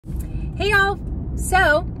Hey y'all,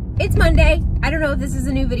 so it's Monday. I don't know if this is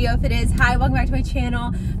a new video. If it is, hi, welcome back to my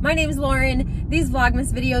channel. My name is Lauren. These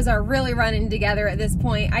Vlogmas videos are really running together at this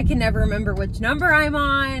point. I can never remember which number I'm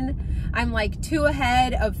on. I'm like 2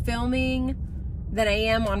 ahead of filming than I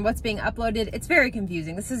am on what's being uploaded. It's very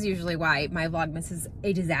confusing. This is usually why my Vlogmas is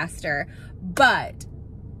a disaster, but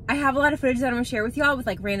I have a lot of footage that I'm gonna share with y'all with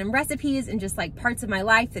like random recipes and just like parts of my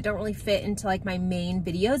life that don't really fit into like my main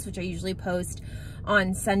videos, which I usually post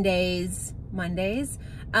on Sundays, Mondays.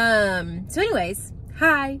 So anyways,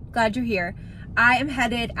 hi, glad you're here. I am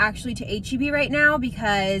headed actually to H-E-B right now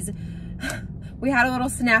because we had a little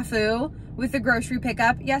snafu with the grocery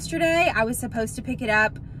pickup yesterday. I was supposed to pick it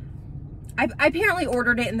up. I apparently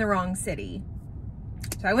ordered it in the wrong city.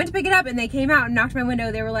 So I went to pick it up and they came out and knocked my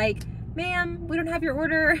window. They were like, ma'am, we don't have your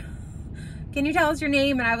order. Can you tell us your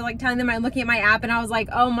name? And I was like telling them, I'm looking at my app and I was like,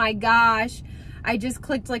 oh my gosh, I just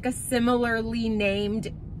clicked like a similarly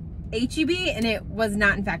named H-E-B and it was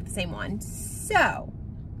not in fact the same one. So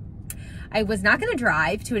I was not gonna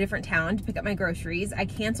drive to a different town to pick up my groceries. I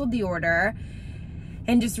canceled the order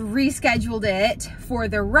and just rescheduled it for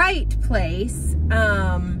the right place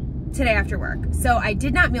today after work. So I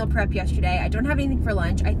did not meal prep yesterday. I don't have anything for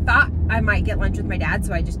lunch. I thought I might get lunch with my dad,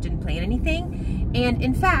 so I just didn't plan anything. And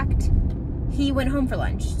in fact, he went home for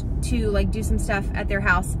lunch to like do some stuff at their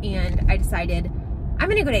house, and I decided I'm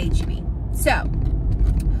gonna go to H-E-B. So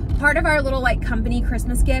part of our little like company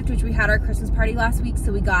Christmas gift, which we had our Christmas party last week,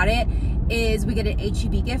 so we got it, is we get an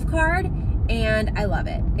H-E-B gift card, and I love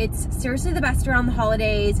it. It's seriously the best around the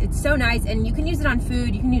holidays. It's so nice, and you can use it on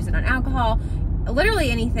food, you can use it on alcohol,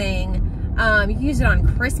 literally anything. You can use it on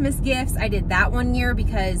Christmas gifts. I did that one year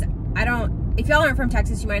because if y'all aren't from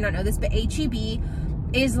Texas, you might not know this, but H-E-B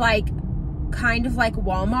is like kind of like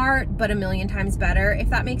Walmart, but a million times better, if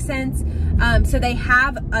that makes sense. So they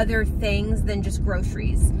have other things than just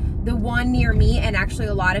groceries. The one near me, and actually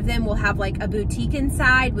a lot of them, will have like a boutique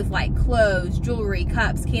inside with like clothes, jewelry,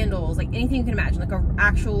 cups, candles, like anything you can imagine, like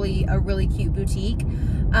actually a really cute boutique.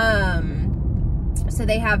 So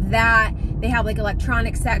they have that. They have like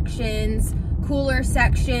electronic sections, cooler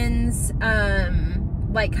sections,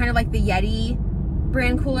 like kind of like the Yeti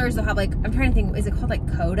brand coolers. They'll have like, I'm trying to think, is it called like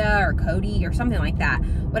Coda or Cody or something like that?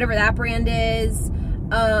 Whatever that brand is.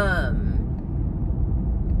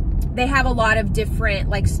 They have a lot of different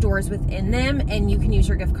like stores within them, and you can use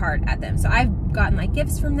your gift card at them. So I've gotten like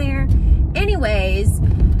gifts from there. Anyways,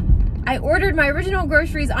 I ordered my original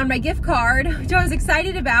groceries on my gift card, which I was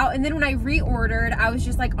excited about. And then when I reordered, I was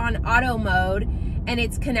just like on auto mode and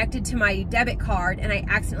it's connected to my debit card, and I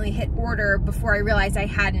accidentally hit order before I realized I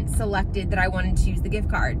hadn't selected that I wanted to use the gift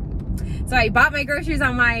card. So I bought my groceries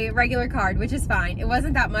on my regular card, which is fine. It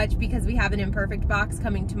wasn't that much because we have an imperfect box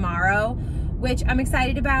coming tomorrow, which I'm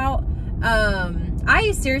excited about.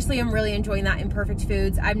 I seriously am really enjoying that Imperfect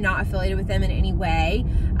Foods. I'm not affiliated with them in any way.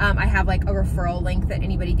 I have like a referral link that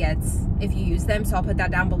anybody gets if you use them, so I'll put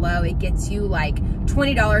that down below. It gets you like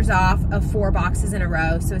 $20 off of 4 boxes in a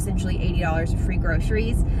row, so essentially $80 of free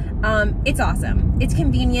groceries. It's awesome. It's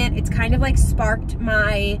convenient. It's kind of like sparked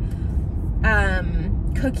my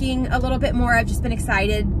cooking a little bit more. I've just been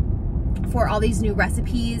excited for all these new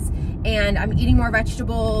recipes, and I'm eating more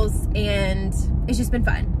vegetables, and it's just been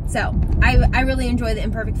fun. So I really enjoy the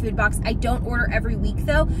Imperfect Food box. I don't order every week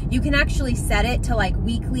though. You can actually set it to like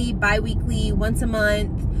weekly, bi-weekly, once a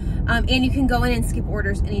month, and you can go in and skip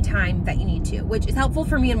orders anytime that you need to, which is helpful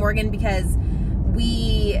for me and Morgan because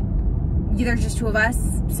there's just 2 of us.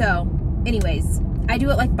 So anyways, I do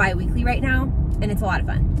it like bi-weekly right now, and it's a lot of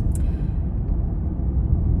fun.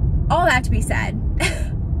 All that to be said,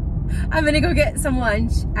 I'm gonna go get some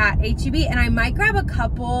lunch at H-E-B, and I might grab a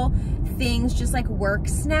couple things, just like work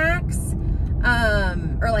snacks,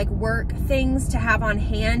 or like work things to have on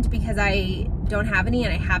hand because I don't have any,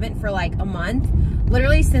 and I haven't for like a month.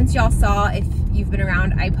 Literally since y'all saw, if you've been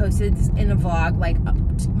around, I posted in a vlog like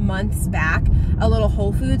months back, a little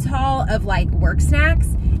Whole Foods haul of like work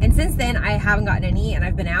snacks. And since then I haven't gotten any, and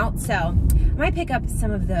I've been out. So I might pick up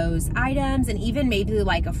some of those items, and even maybe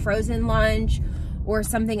like a frozen lunch or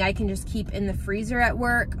something I can just keep in the freezer at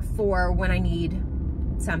work for when I need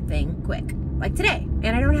something quick, like today,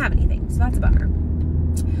 and I don't have anything, so that's a bummer.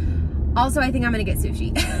 Also, I think I'm gonna get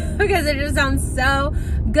sushi because it just sounds so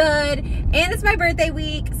good, and it's my birthday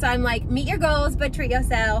week, so I'm like, meet your goals, but treat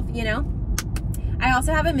yourself, you know? I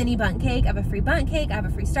also have a mini bundt cake. I have a free bundt cake. I have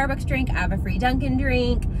a free Starbucks drink. I have a free Dunkin'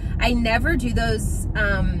 drink. I never do those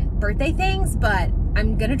birthday things, but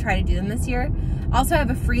I'm gonna try to do them this year. Also, I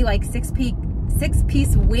have a free like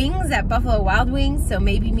 6-piece wings at Buffalo Wild Wings, so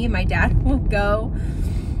maybe me and my dad will go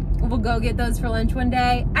get those for lunch one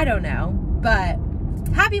day. I don't know, but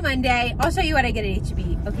Happy Monday. I'll show you what I get at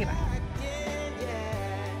H-E-B. Okay, bye.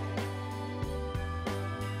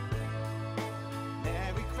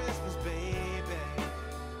 Merry Christmas, baby.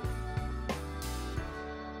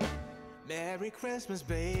 Merry Christmas,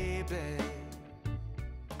 baby.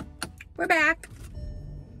 We're back.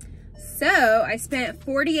 So I spent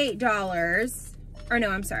 $48, or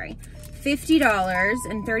no, I'm sorry,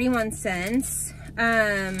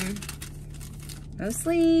 $50.31.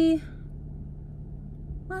 Mostly,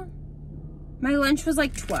 well, my lunch was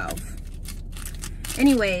like 12.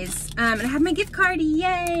 Anyways, and I have my gift card,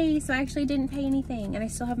 yay! So I actually didn't pay anything, and I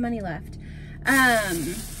still have money left.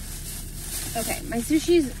 Okay, my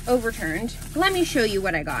sushi's overturned. Let me show you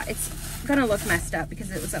what I got. It's gonna look messed up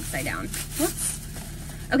because it was upside down. Whoops.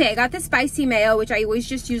 Okay, I got the spicy mayo, which I always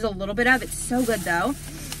just use a little bit of. It's so good though.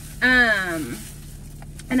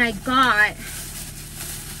 And I got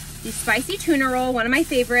the spicy tuna roll, one of my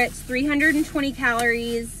favorites, 320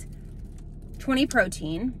 calories, 20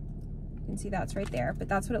 protein. You can see that's right there, but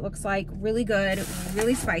that's what it looks like. Really good,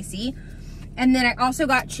 really spicy. And then I also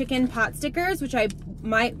got chicken pot stickers, which I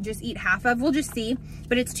might just eat half of. We'll just see.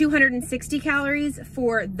 But it's 260 calories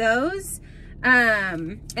for those.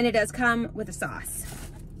 And it does come with a sauce.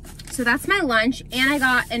 So that's my lunch. And I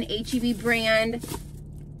got an H-E-B brand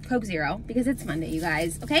Coke Zero because it's Monday, you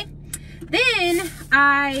guys. Okay. Then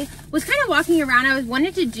I was kind of walking around. I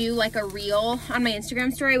wanted to do like a reel on my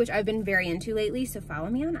Instagram story, which I've been very into lately. So follow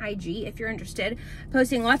me on IG if you're interested.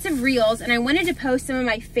 Posting lots of reels. And I wanted to post some of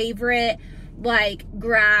my favorite like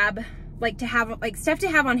grab, like to have, like stuff to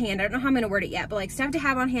have on hand. I don't know how I'm going to word it yet, but like stuff to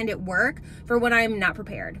have on hand at work for when I'm not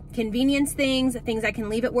prepared. Convenience things, things I can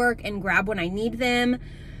leave at work and grab when I need them.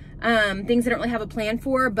 Things I don't really have a plan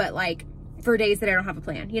for, but like for days that I don't have a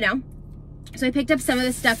plan, you know? So I picked up some of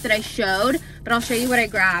the stuff that I showed, but I'll show you what I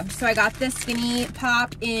grabbed. So I got this skinny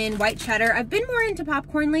pop in white cheddar. I've been more into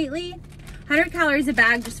popcorn lately. 100 calories a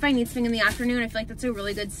bag, just if I need something in the afternoon. I feel like that's a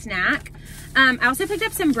really good snack. I also picked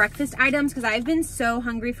up some breakfast items because I've been so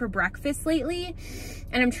hungry for breakfast lately.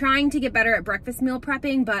 And I'm trying to get better at breakfast meal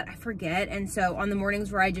prepping, but I forget. And so on the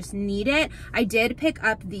mornings where I just need it, I did pick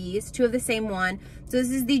up these, two of the same one. So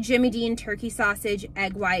this is the Jimmy Dean turkey sausage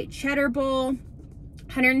egg white cheddar bowl.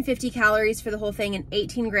 150 calories for the whole thing and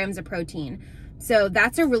 18 grams of protein. So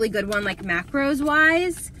that's a really good one, like macros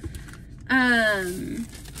wise. And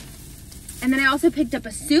then I also picked up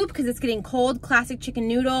a soup because it's getting cold, classic chicken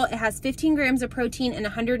noodle. It has 15 grams of protein and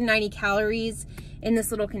 190 calories in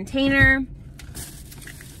this little container.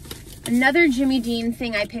 Another Jimmy Dean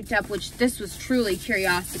thing I picked up, which this was truly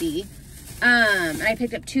curiosity. And I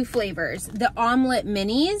picked up two flavors. The omelet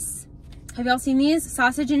minis. Have y'all seen these?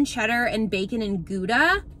 Sausage and cheddar and bacon and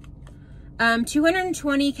Gouda.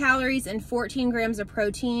 220 calories and 14 grams of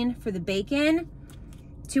protein for the bacon.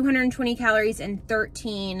 220 calories and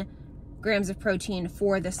 13 grams of protein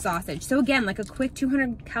for the sausage. So again, like a quick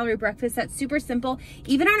 200 calorie breakfast that's super simple.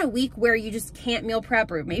 Even on a week where you just can't meal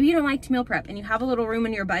prep, or maybe you don't like to meal prep and you have a little room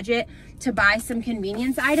in your budget to buy some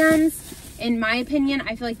convenience items. In my opinion,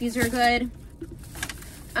 I feel like these are good.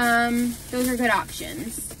 Those are good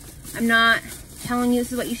options. I'm not telling you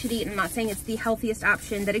this is what you should eat. I'm not saying it's the healthiest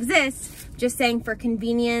option that exists. Just saying for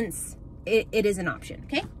convenience, it is an option,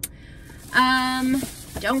 okay?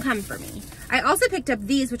 Don't come for me. I also picked up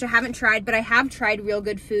these, which I haven't tried, but I have tried Real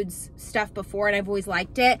Good Foods stuff before and I've always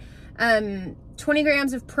liked it. 20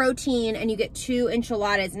 grams of protein and you get 2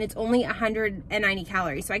 enchiladas and it's only 190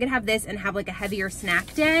 calories. So I could have this and have like a heavier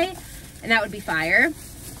snack day and that would be fire.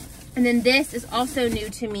 And then this is also new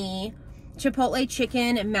to me. Chipotle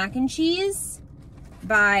chicken and mac and cheese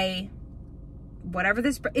by whatever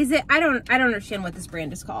this is. It I don't understand what this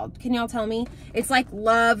brand is called. Can y'all tell me? It's like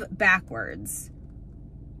love backwards.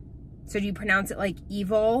 So do you pronounce it like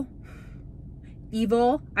evil?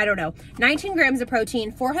 Evil? I don't know. 19 grams of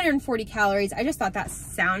protein, 440 calories. I just thought that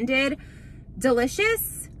sounded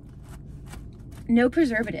delicious. No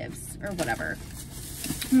preservatives or whatever.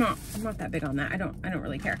 I'm not that big on that. I don't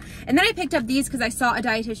really care. And then I picked up these because I saw a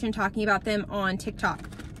dietitian talking about them on TikTok.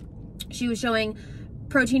 She was showing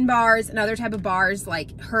protein bars and other type of bars,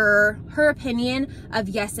 like her opinion of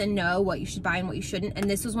yes and no, what you should buy and what you shouldn't. And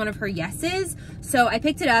this was one of her yeses. So I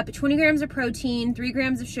picked it up. 20 grams of protein, 3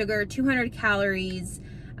 grams of sugar, 200 calories.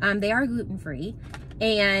 They are gluten-free.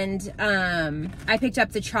 And I picked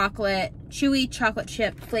up the chewy chocolate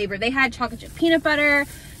chip flavor. They had chocolate chip peanut butter,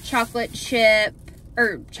 chocolate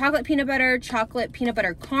peanut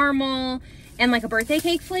butter caramel, and like a birthday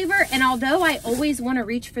cake flavor. And although I always want to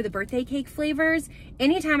reach for the birthday cake flavors,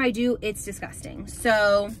 anytime I do, it's disgusting.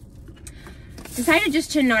 So decided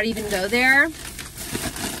just to not even go there.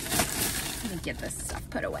 Let me get this stuff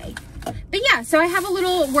put away. But yeah, so I have a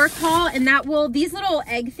little work haul, and these little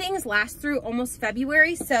egg things last through almost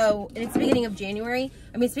February. So, and it's the beginning of January.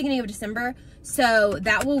 I mean, it's the beginning of December. So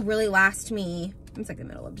that will really last me, it's like the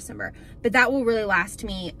middle of December, but that will really last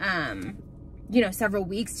me, you know, several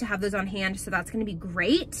weeks to have those on hand. So that's going to be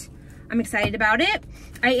great. I'm excited about it.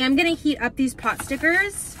 I am going to heat up these pot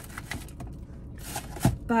stickers,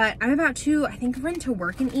 but I'm about to, I think, run to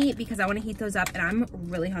work and eat because I want to heat those up, and I'm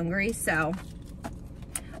really hungry. So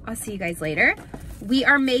I'll see you guys later. We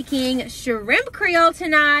are making shrimp creole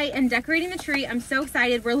tonight and decorating the tree. I'm so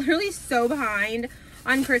excited. We're literally so behind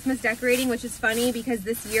on Christmas decorating, which is funny because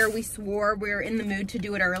this year we swore we're in the mood to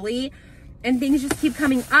do it early, and things just keep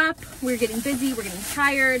coming up. We're getting busy, we're getting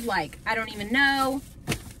tired, like, I don't even know.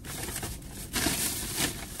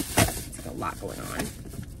 It's like a lot going on.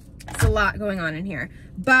 It's a lot going on in here,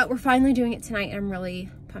 but we're finally doing it tonight, and I'm really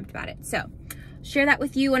pumped about it. So share that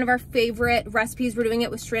with you. One of our favorite recipes. We're doing it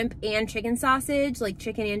with shrimp and chicken sausage, like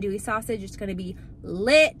chicken andouille sausage. It's gonna be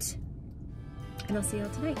lit, and I'll see y'all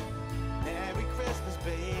tonight. Merry Christmas,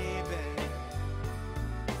 baby.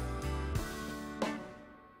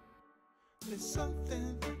 There's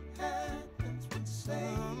something that happens when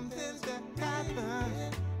something that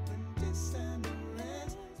happens when December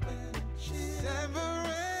ends, when December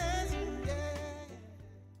ends, yeah.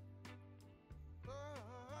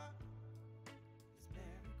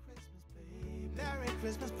 It's Merry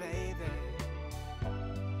Christmas, baby.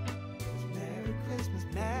 Merry Christmas,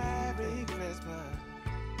 baby. Merry Christmas, Merry Christmas.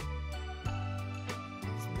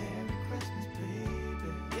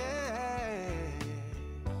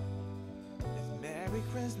 Merry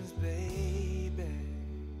Christmas, baby.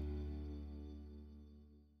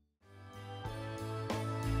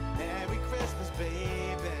 Merry Christmas,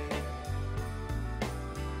 baby.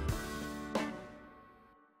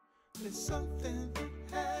 There's something that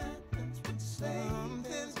happens when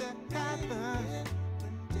something that happens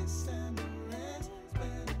when December ends,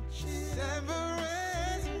 when December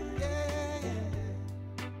ends, yeah.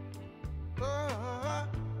 Oh,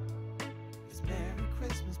 it's Merry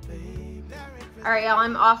Christmas, baby. Merry Christmas. All right, y'all,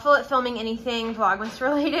 I'm awful at filming anything Vlogmas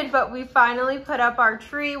related, but we finally put up our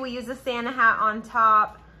tree. We used a Santa hat on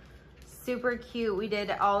top. Super cute. We did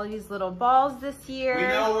all of these little balls this year. We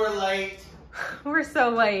know we're late. We're so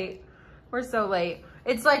late. We're so late.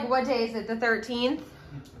 It's like, what day is it? The 13th?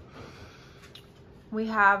 We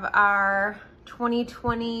have our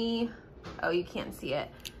 2020, oh, you can't see it.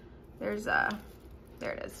 There it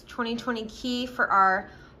is. 2020 key for our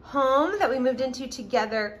home that we moved into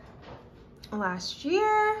together last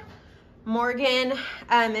year. Morgan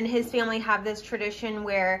and his family have this tradition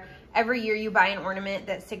where every year you buy an ornament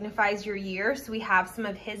that signifies your year. So we have some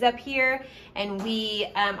of his up here, and we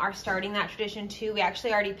are starting that tradition too. We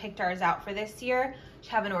actually already picked ours out for this year, which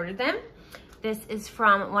haven't ordered them. This is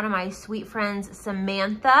from one of my sweet friends,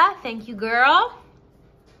 Samantha. Thank you, girl.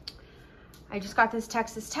 I just got this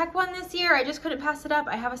Texas Tech one this year. I just couldn't pass it up.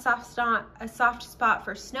 I have a soft spot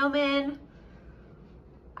for snowmen.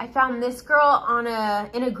 I found this girl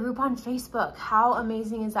in a group on Facebook. How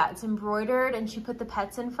amazing is that? It's embroidered, and she put the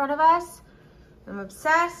pets in front of us. I'm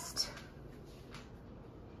obsessed.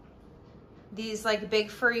 These like big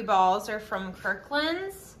furry balls are from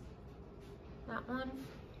Kirkland's. That one.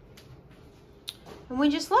 And we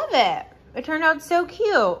just love it. It turned out so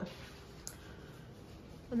cute.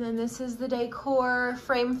 And then this is the decor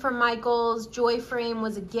frame from Michael's. Joy frame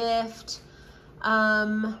was a gift.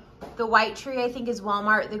 The white tree, I think, is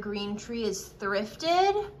Walmart. The green tree is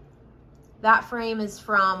thrifted. That frame is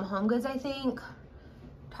from Home Goods, I think.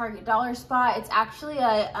 Target dollar spot. It's actually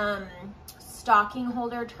a stocking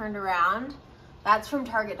holder turned around. That's from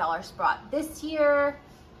Target dollar spot. This year,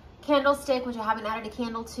 candlestick, which I haven't added a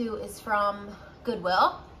candle to, is from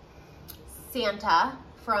Goodwill. Santa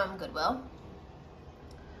from Goodwill.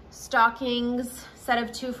 Stockings, set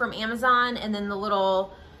of 2 from Amazon, and then the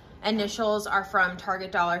little initials are from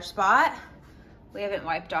Target dollar spot. We haven't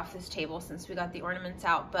wiped off this table since we got the ornaments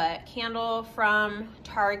out, but candle from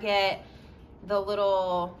Target, the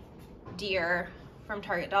little deer from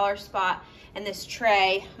Target dollar spot, and this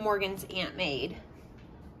tray Morgan's aunt made,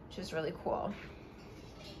 which is really cool.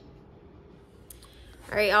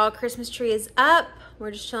 All right, y'all, Christmas tree is up.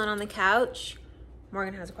 We're just chilling on the couch.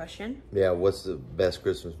 Morgan has a question. Yeah, what's the best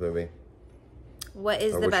Christmas movie? What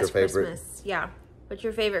is the best Christmas? Yeah. What's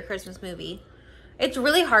your favorite Christmas movie? It's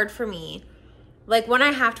really hard for me. Like, one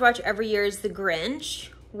I have to watch every year is The Grinch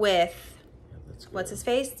with, what's his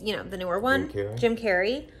face? You know, the newer one. Jim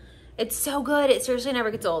Carrey. It's so good. It seriously never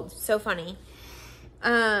gets old. So funny.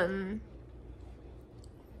 I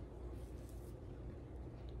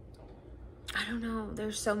don't know.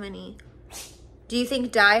 There's so many. Do you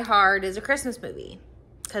think Die Hard is a Christmas movie?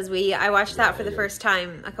 Because I watched that for the first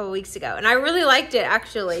time a couple weeks ago. And I really liked it,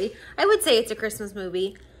 actually. I would say it's a Christmas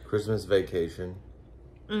movie. Christmas Vacation.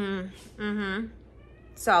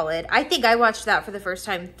 Solid. I think I watched that for the first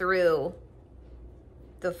time through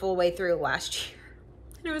the full way through last year.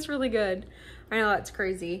 And it was really good. I know, that's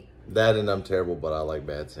crazy. That and I'm Terrible, but I like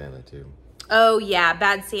Bad Santa too. Oh yeah,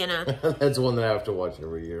 Bad Santa. That's one that I have to watch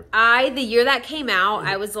every year. The year that came out,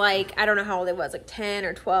 I was like, I don't know how old I was, like 10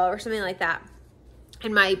 or 12 or something like that.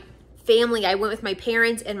 And my family, I went with my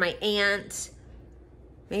parents and my aunt,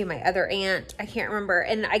 maybe my other aunt, I can't remember.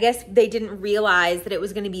 And I guess they didn't realize that it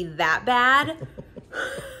was going to be that bad.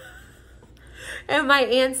 And my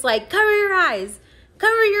aunt's like, cover your eyes,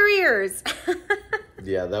 cover your ears.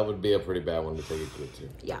 Yeah, that would be a pretty bad one to take a kid to.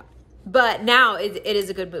 Yeah. But now it is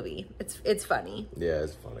a good movie. It's funny. Yeah,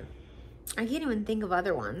 it's funny. I can't even think of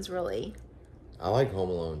other ones, really. I like Home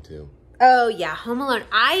Alone too. Oh, yeah, Home Alone.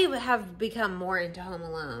 I have become more into Home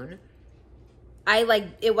Alone.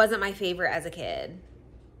 It wasn't my favorite as a kid.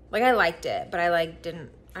 Like, I liked it, but I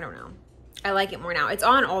don't know. I like it more now. It's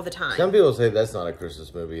on all the time. Some people say that's not a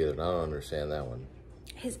Christmas movie either, and I don't understand that one.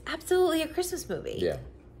 It's absolutely a Christmas movie. Yeah.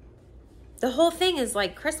 The whole thing is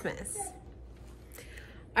like Christmas.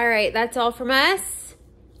 All right, that's all from us.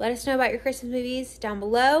 Let us know about your Christmas movies down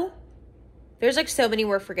below. There's like so many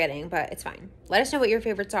we're forgetting, but it's fine. Let us know what your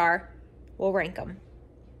favorites are. We'll rank them.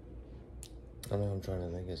 I know, I'm trying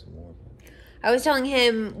to think of some more. I was telling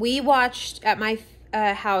him, we watched at my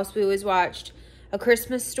house, we always watched A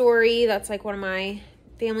Christmas Story. That's like one of my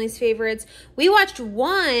family's favorites. We watched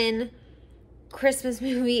one Christmas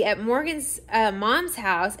movie at Morgan's mom's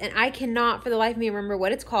house, and I cannot for the life of me remember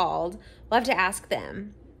what it's called. We'll have to ask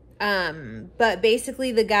them. But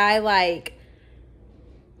basically the guy, like,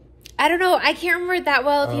 I don't know, I can't remember it that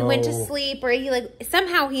well if he went to sleep or he like,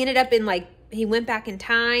 somehow he ended up in like, he went back in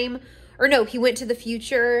time, or no, he went to the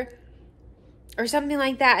future or something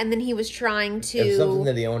like that, and then he was trying to... It was something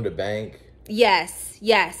that he owned a bank. Yes,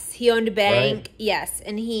 he owned a bank, right? Yes,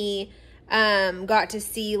 and he got to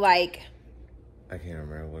see like... I can't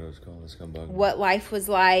remember what it was called. It's gonna bug me. What life was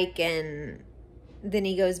like, and then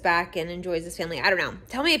he goes back and enjoys his family. I don't know.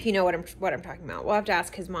 Tell me if you know what I'm talking about. We'll have to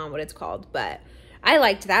ask his mom what it's called, but I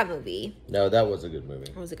liked that movie. No, that was a good movie.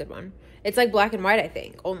 It was a good one. It's like black and white, I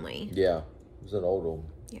think, only. Yeah, it was an old one.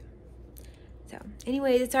 Yeah. So,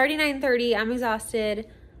 anyways, it's already 9:30. I'm exhausted.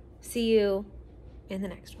 See you in the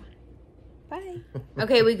next one. Bye.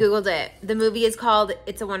 Okay, we Googled it. The movie is called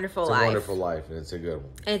It's a Wonderful Life. It's a Wonderful Life, and it's a good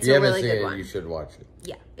one. It's if you a haven't really seen good it, one. You should watch it.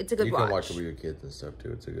 Yeah, it's a good You watch. can watch it with your kids and stuff,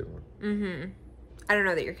 too. It's a good one. Mm-hmm. I don't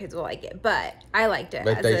know that your kids will like it, but I liked it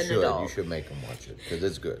but as they an should. adult. You should make them watch it, because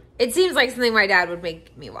it's good. It seems like something my dad would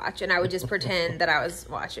make me watch, and I would just pretend that I was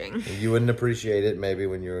watching. You wouldn't appreciate it maybe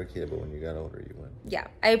when you were a kid, but when you got older, you would. Yeah,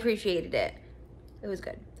 I appreciated it. It was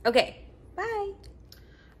good. Okay, bye.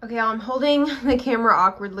 Okay, I'm holding the camera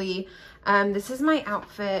awkwardly. This is my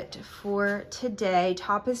outfit for today.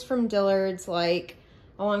 Top is from Dillard's like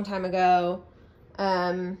a long time ago.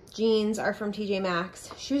 Jeans are from TJ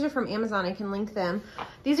Maxx. Shoes are from Amazon. I can link them.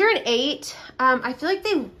 These are an 8. I feel like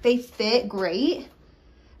they fit great,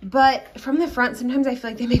 but from the front, sometimes I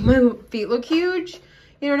feel like they make my feet look huge.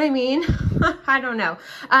 You know what I mean? I don't know.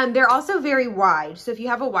 They're also very wide. So if you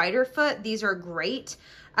have a wider foot, these are great.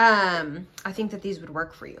 I think that these would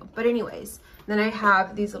work for you. But anyways, then I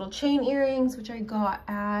have these little chain earrings, which I got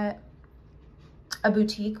at a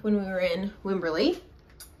boutique when we were in Wimberley.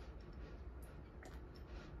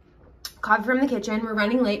 Coffee from the kitchen. We're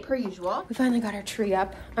running late per usual. We finally got our tree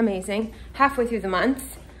up. Amazing. Halfway through the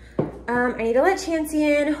month. I need to let Chancey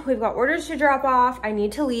in. We've got orders to drop off. I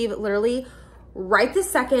need to leave literally right this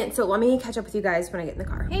second, so let me catch up with you guys when I get in the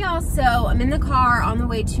car. Hey y'all, so I'm in the car on the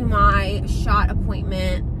way to my shot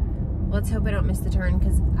appointment. Let's hope I don't miss the turn,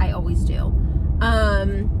 because I always do.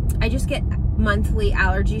 I just get monthly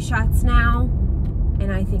allergy shots now,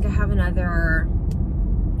 and I think I have another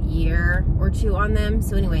year or 2 on them.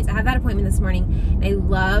 So anyways, I have that appointment this morning. I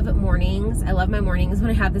love mornings. I love my mornings when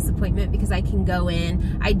I have this appointment, because I can go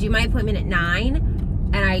in. I do my appointment at 9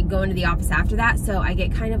 and I go into the office after that, so I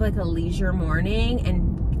get kind of like a leisure morning,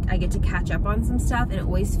 and I get to catch up on some stuff, and it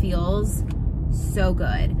always feels so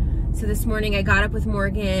good. So this morning I got up with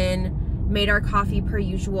Morgan, made our coffee per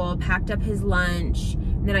usual, packed up his lunch,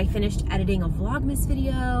 and then I finished editing a Vlogmas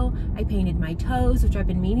video. I painted my toes, which I've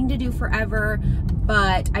been meaning to do forever,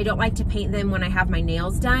 but I don't like to paint them when I have my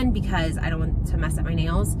nails done, because I don't want to mess up my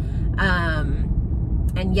nails.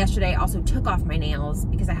 And yesterday I also took off my nails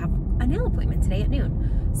because I have a nail appointment today at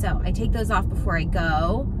noon. So I take those off before I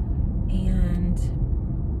go, and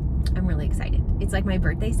I'm really excited. It's like my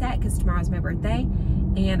birthday set because tomorrow's my birthday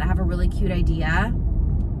and I have a really cute idea.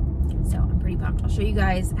 So I'm pretty pumped. I'll show you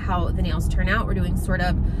guys how the nails turn out. We're doing sort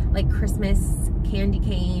of like Christmas candy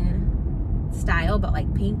cane style, but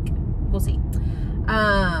like pink. We'll see.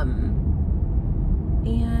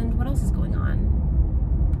 And what else is going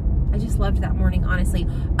on? I just loved that morning, honestly.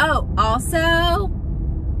 Oh, also,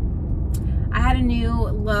 I had a new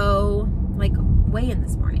low, like, weigh-in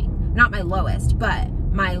this morning. Not my lowest, but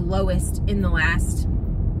my lowest in the last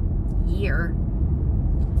year.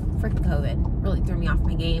 Freaking COVID really threw me off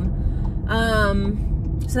my game.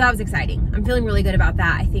 So that was exciting. I'm feeling really good about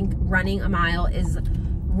that. I think running a mile is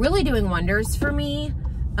really doing wonders for me.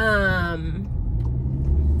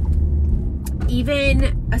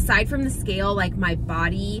 Even aside from the scale, like my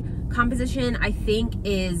body composition, I think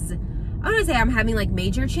is, I don't want to say I'm having like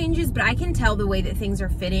major changes, but I can tell the way that things are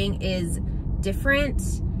fitting is different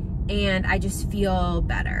and I just feel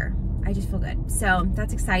better. I just feel good. So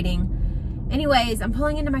that's exciting. Anyways, I'm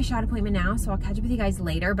pulling into my shot appointment now, so I'll catch up with you guys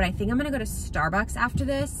later, but I think I'm gonna go to Starbucks after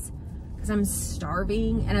this because I'm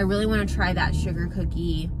starving and I really want to try that sugar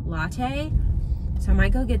cookie latte. So I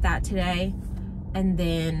might go get that today. And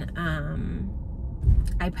then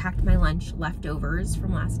I packed my lunch leftovers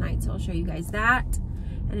from last night, so I'll show you guys that.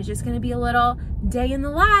 And it's just gonna be a little day in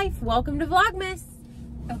the life. Welcome to Vlogmas.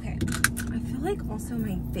 Okay, I feel like also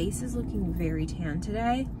my face is looking very tan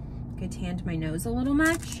today. I tanned my nose a little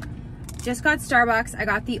much. Just got Starbucks. I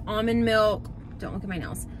got the almond milk, don't look at my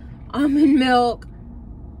nails, almond milk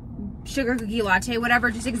sugar cookie latte,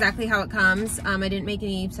 whatever, just exactly how it comes. I didn't make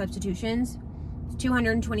any substitutions. It's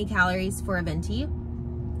 220 calories for a venti.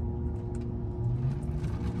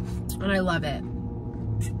 And I love it.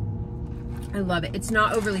 I love it. It's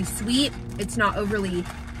not overly sweet. It's not overly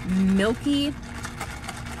milky.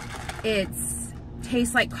 It's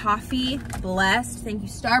tastes like coffee. Blessed. Thank you,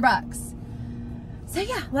 Starbucks. So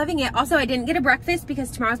yeah, loving it. Also, I didn't get a breakfast because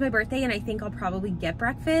tomorrow's my birthday and I think I'll probably get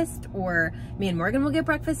breakfast, or me and Morgan will get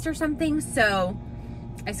breakfast or something. So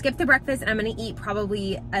I skipped the breakfast and I'm gonna eat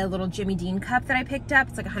probably a little Jimmy Dean cup that I picked up.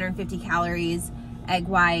 It's like 150 calories, egg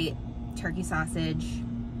white, turkey sausage,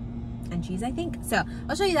 and cheese, I think. So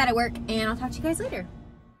I'll show you that at work and I'll talk to you guys later.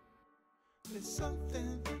 There's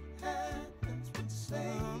something that happens when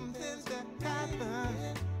something that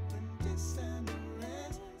happens when December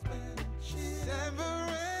ends, when December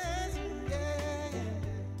ends, yeah.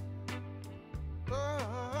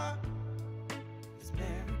 Oh, it's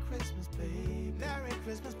Merry Christmas, baby. Merry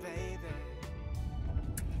Christmas, baby.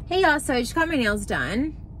 Hey y'all, so I just got my nails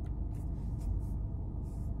done.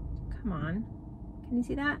 Come on, can you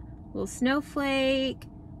see that? Little snowflake,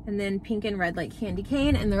 and then pink and red like candy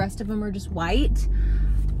cane, and the rest of them are just white.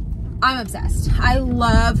 I'm obsessed. I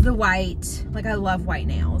love the white. Like, I love white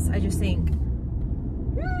nails. I just think,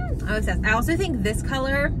 I'm obsessed. I also think this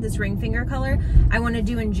color, this ring finger color, I want to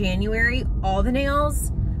do in January, all the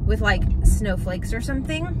nails with like snowflakes or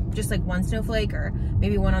something. Just like one snowflake or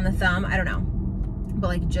maybe one on the thumb. I don't know. But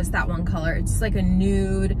like just that one color. It's just like a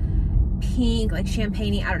nude pink, like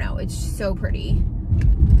champagne-y. I don't know. It's so pretty.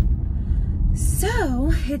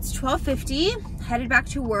 So it's 12:50, headed back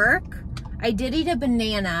to work. I did eat a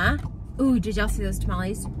banana. Ooh, did y'all see those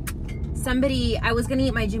tamales? Somebody, I was gonna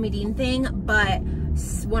eat my Jimmy Dean thing, but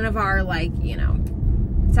one of our, like, you know,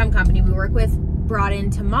 some company we work with brought in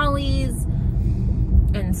tamales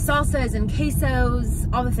and salsas and quesos,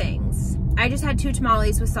 all the things. I just had 2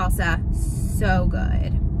 tamales with salsa. So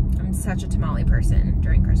good. I'm such a tamale person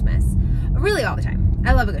during Christmas. Really all the time.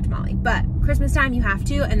 I love a good tamale, but Christmas time you have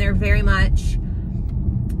to, and they're very much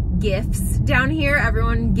gifts down here.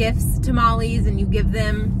 Everyone gifts tamales and you give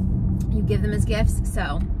them as gifts.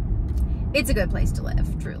 So it's a good place to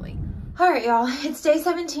live, truly. All right, y'all, it's day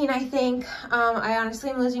 17, I think. I honestly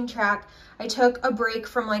am losing track. I took a break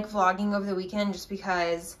from like vlogging over the weekend just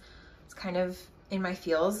because it's kind of in my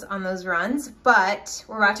feels on those runs, but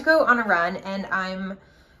we're about to go on a run and I'm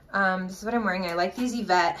this is what I'm wearing. I like these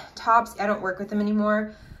Yvette tops. I don't work with them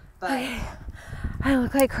anymore, but I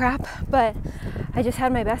look like crap, but I just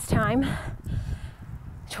had my best time.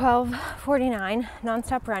 12:49,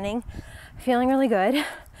 nonstop running. Feeling really good.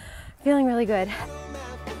 Feeling really good.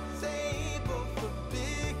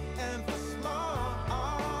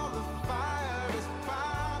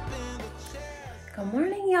 Good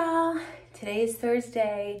morning, y'all. Today is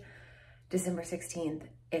Thursday, December 16th.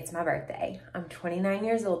 It's my birthday. I'm 29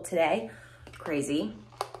 years old today. Crazy.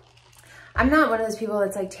 I'm not one of those people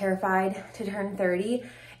that's like terrified to turn 30.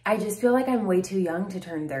 I just feel like I'm way too young to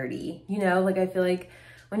turn 30. You know, like I feel like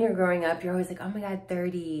when you're growing up, you're always like, oh my God,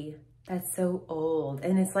 30. That's so old.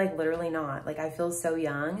 And it's like literally not. Like I feel so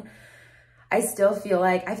young. I feel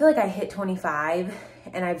like I hit 25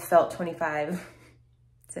 and I've felt 25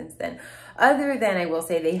 since then. Other than I will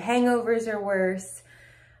say the hangovers are worse.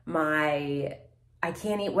 I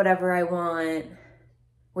can't eat whatever I want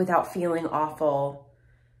without feeling awful.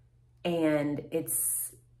 And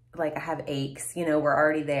it's like I have aches, you know, we're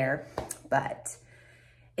already there, but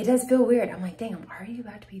it does feel weird. I'm like, dang, I'm already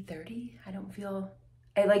about to be 30.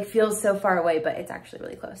 It like feels so far away, but it's actually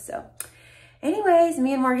really close. So anyways,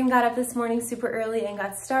 me and Morgan got up this morning super early and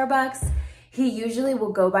got Starbucks. He usually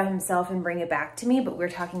will go by himself and bring it back to me, but we were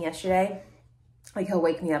talking yesterday, like he'll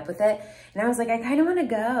wake me up with it. And I was like, I kind of want to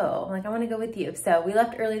go. Like, I want to go with you. So we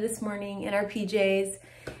left early this morning in our PJs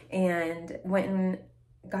and went and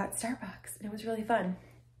got Starbucks, and it was really fun.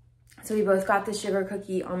 So we both got the sugar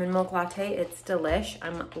cookie almond milk latte. It's delish.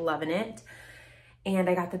 I'm loving it. And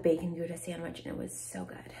I got the bacon Gouda sandwich, and it was so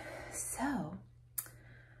good. So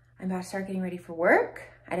I'm about to start getting ready for work.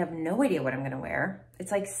 I have no idea what I'm gonna wear.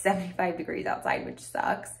 It's like 75 degrees outside, which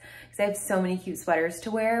sucks because I have so many cute sweaters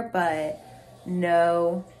to wear, but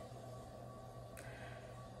no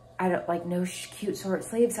cute short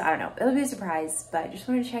sleeves. So I don't know, it'll be a surprise, but I just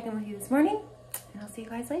wanted to check in with you this morning, and I'll see you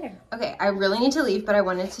guys later. Okay, I really need to leave, but I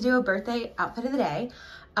wanted to do a birthday outfit of the day.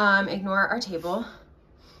 Ignore our table.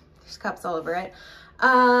 There's cups all over it.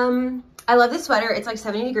 I love this sweater. It's like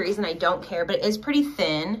 70 degrees and I don't care, but it is pretty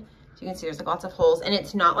thin. As you can see, there's like lots of holes, and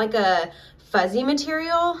it's not like a fuzzy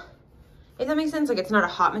material, if that makes sense. Like, it's not a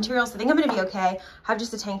hot material, so I think I'm gonna be okay. I have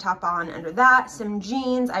just a tank top on under that, some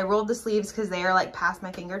jeans. I rolled the sleeves because they are like past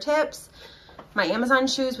my fingertips. My Amazon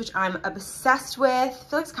shoes, which I'm obsessed with. I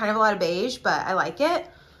feel like it's kind of a lot of beige, but I like it.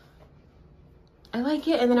 And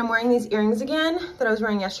then I'm wearing these earrings again that I was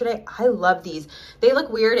wearing yesterday. I love these. They look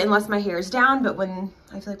weird unless my hair's down, but I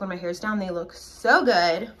feel like when my hair's down, they look so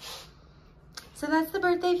good. So that's the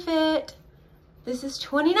birthday fit. This is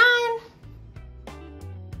 29.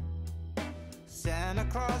 Santa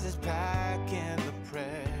Claus is packing the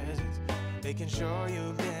presents, making sure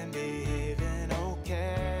you've been behaving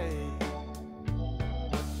okay.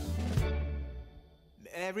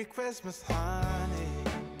 Merry Christmas, honey.